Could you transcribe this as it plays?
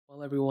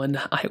Well, everyone,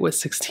 iOS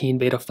 16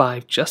 Beta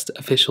 5 just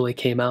officially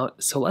came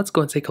out, so let's go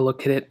and take a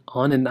look at it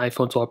on an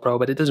iPhone 12 Pro,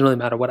 but it doesn't really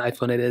matter what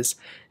iPhone it is.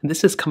 And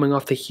this is coming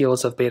off the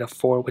heels of Beta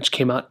 4, which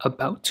came out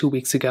about 2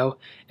 weeks ago.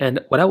 And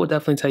what I will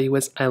definitely tell you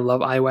is I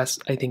love iOS.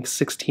 I think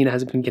 16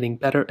 has been getting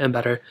better and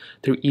better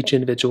through each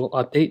individual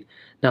update.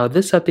 Now,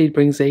 this update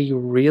brings a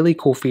really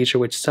cool feature,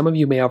 which some of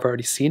you may have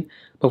already seen,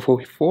 but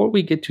before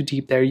we get too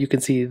deep there, you can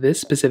see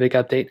this specific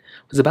update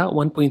was about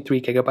 1.3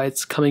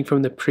 gigabytes coming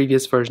from the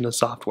previous version of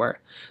software.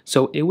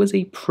 So it was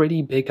a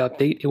pretty big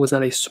update. It was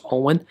not a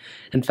small one.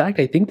 In fact,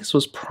 I think this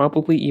was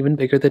probably even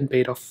bigger than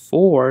Beta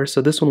 4. So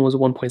this one was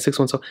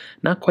 1.61, so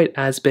not quite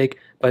as big,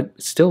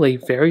 but still a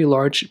very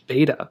large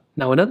beta.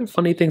 Now, another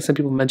funny thing some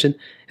people mention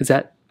is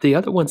that the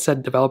other one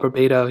said developer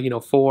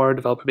beta, 4,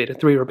 developer beta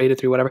 3, or beta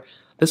 3, whatever.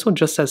 This one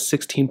just says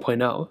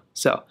 16.0.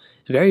 So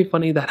very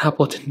funny that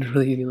Apple didn't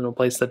really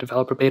place the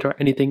developer beta or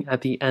anything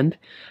at the end.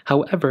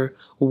 However,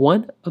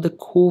 one of the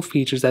cool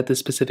features that this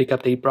specific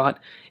update brought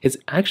is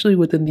actually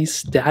within the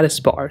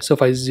status bar. So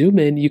if I zoom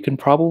in, you can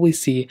probably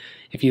see,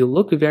 if you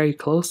look very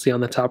closely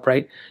on the top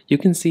right, you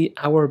can see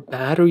our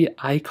battery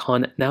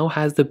icon now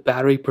has the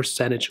battery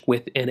percentage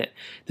within it.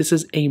 This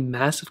is a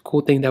massive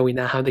cool thing that we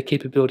now have the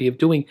capability of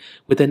doing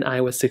within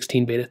iOS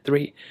 16 Beta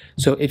 3.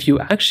 So if you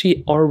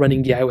actually are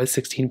running the iOS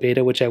 16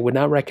 beta, which I would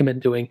not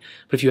recommend doing,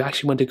 but if you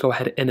actually want to go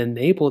ahead and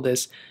enable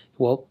this,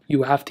 well,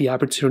 you have the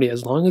opportunity,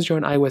 as long as you're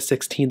on iOS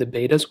 16, the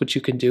betas, what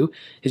you can do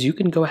is you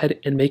can go ahead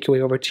and make your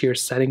way over to your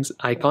settings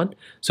icon.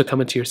 So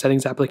come into your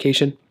settings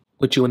application.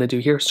 What you want to do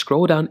here,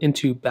 scroll down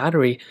into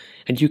battery,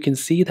 and you can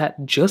see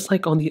that just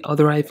like on the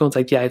other iPhones,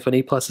 like the iPhone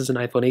 8 Pluses and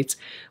iPhone 8s,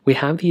 we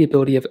have the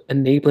ability of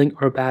enabling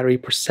our battery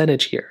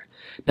percentage here.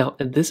 Now,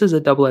 this is a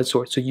double-edged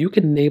sword. So you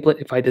can enable it.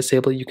 If I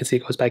disable it, you can see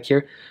it goes back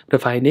here.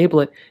 But if I enable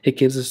it, it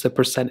gives us the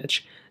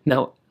percentage.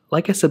 Now,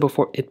 like I said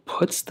before, it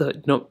puts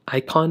the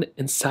icon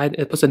inside,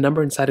 it puts a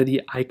number inside of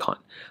the icon.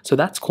 So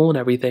that's cool and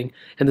everything.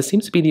 And this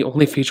seems to be the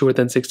only feature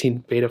within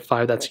 16 Beta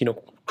 5 that's,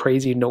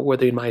 crazy,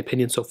 noteworthy in my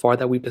opinion so far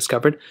that we've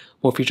discovered.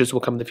 More features will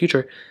come in the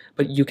future.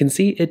 But you can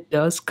see it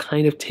does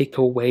kind of take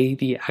away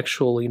the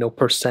actual,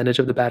 percentage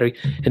of the battery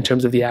in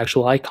terms of the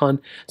actual icon.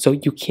 So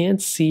you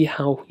can't see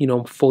how,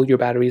 full your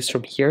battery is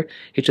from here.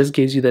 It just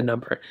gives you the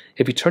number.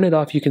 If you turn it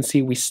off, you can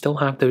see we still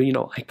have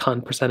the,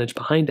 icon percentage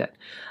behind it.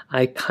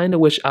 I kind of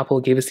wish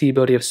Apple gave us the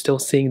ability of still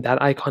seeing that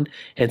icon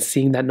and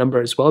seeing that number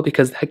as well,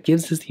 because that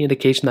gives us the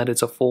indication that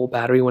it's a full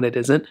battery when it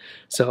isn't.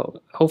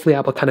 So hopefully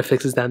Apple kind of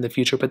fixes that in the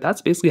future, but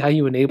that's basically how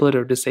you enable it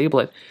or disable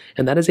it.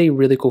 And that is a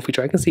really cool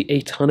feature. I can see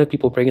a ton of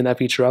people bringing that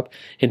feature up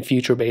in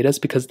future betas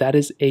because that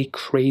is a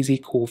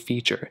crazy cool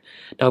feature.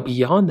 Now,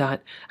 beyond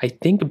that, I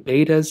think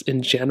betas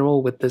in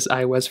general with this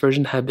iOS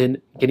version have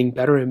been getting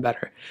better and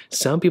better.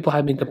 Some people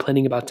have been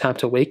complaining about tap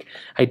to wake.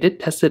 I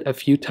did test it a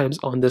few times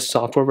on this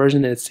software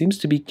version, and it seems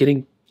to be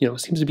getting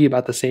seems to be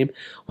about the same.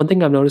 One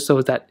thing I've noticed though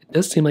is that it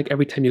does seem like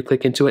every time you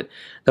click into it,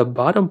 the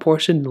bottom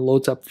portion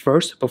loads up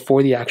first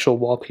before the actual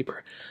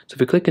wallpaper. So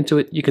if you click into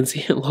it, you can see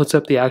it loads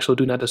up the actual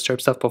do not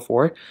disturb stuff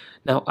before.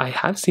 Now, I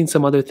have seen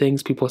some other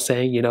things, people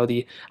saying,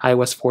 the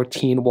iOS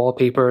 14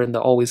 wallpaper and the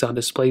always on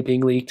display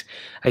being leaked.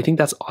 I think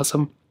that's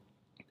awesome.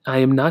 I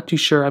am not too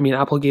sure. I mean,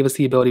 Apple gave us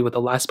the ability with the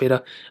last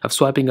beta of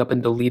swiping up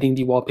and deleting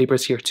the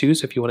wallpapers here too.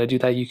 So if you want to do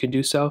that, you can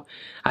do so.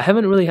 I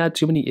haven't really had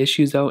too many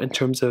issues though in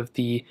terms of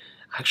the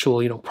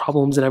actual,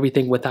 problems and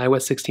everything with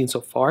iOS 16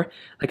 so far.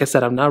 Like I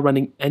said, I'm not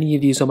running any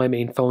of these on my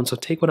main phone, so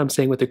take what I'm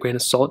saying with a grain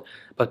of salt.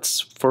 But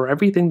for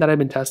everything that I've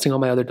been testing on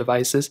my other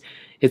devices,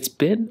 it's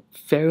been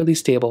fairly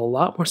stable, a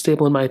lot more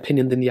stable in my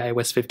opinion than the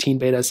iOS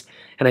 15 betas.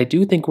 And I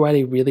do think we're at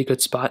a really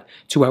good spot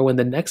to where when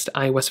the next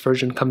iOS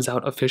version comes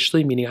out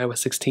officially, meaning iOS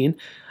 16,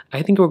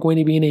 I think we're going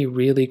to be in a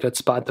really good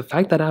spot. The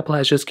fact that Apple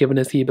has just given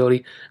us the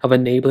ability of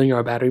enabling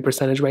our battery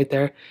percentage right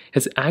there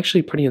is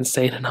actually pretty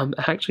insane, and I'm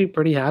actually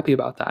pretty happy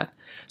about that.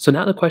 So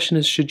now the question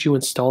is, should you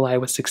install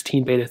iOS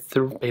 16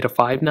 Beta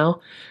 5 now?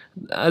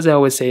 As I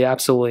always say,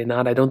 absolutely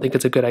not. I don't think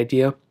it's a good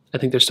idea. I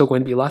think there's still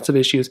going to be lots of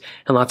issues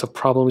and lots of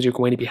problems you're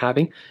going to be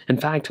having. In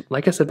fact,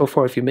 like I said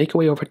before, if you make your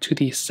way over to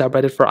the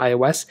subreddit for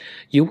iOS,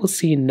 you will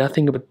see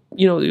nothing but,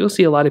 you'll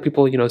see a lot of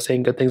people,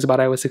 saying good things about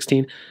iOS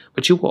 16,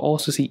 but you will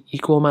also see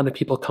equal amount of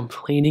people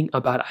complaining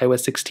about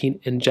iOS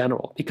 16 in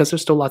general because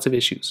there's still lots of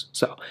issues.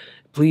 So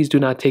please do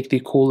not take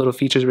the cool little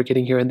features we're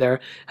getting here and there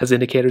as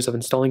indicators of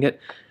installing it.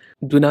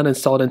 Do not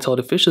install it until it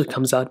officially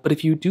comes out, but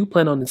if you do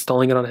plan on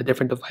installing it on a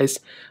different device,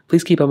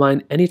 please keep in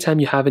mind,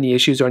 anytime you have any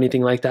issues or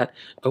anything like that,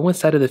 go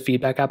inside of the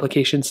feedback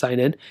application, sign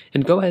in,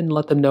 and go ahead and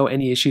let them know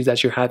any issues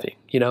that you're having,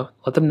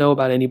 let them know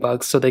about any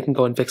bugs so they can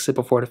go and fix it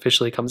before it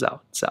officially comes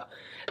out. So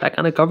that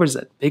kind of covers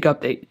it. Big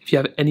update. If you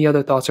have any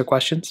other thoughts or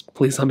questions,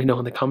 please let me know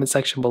in the comment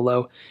section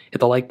below. Hit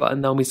the like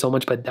button, that would mean so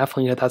much, but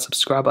definitely hit that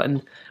subscribe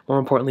button. More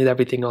importantly than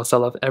everything else, I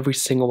love every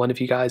single one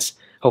of you guys.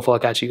 Hopefully I'll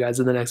catch you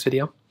guys in the next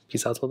video.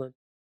 Peace out till then.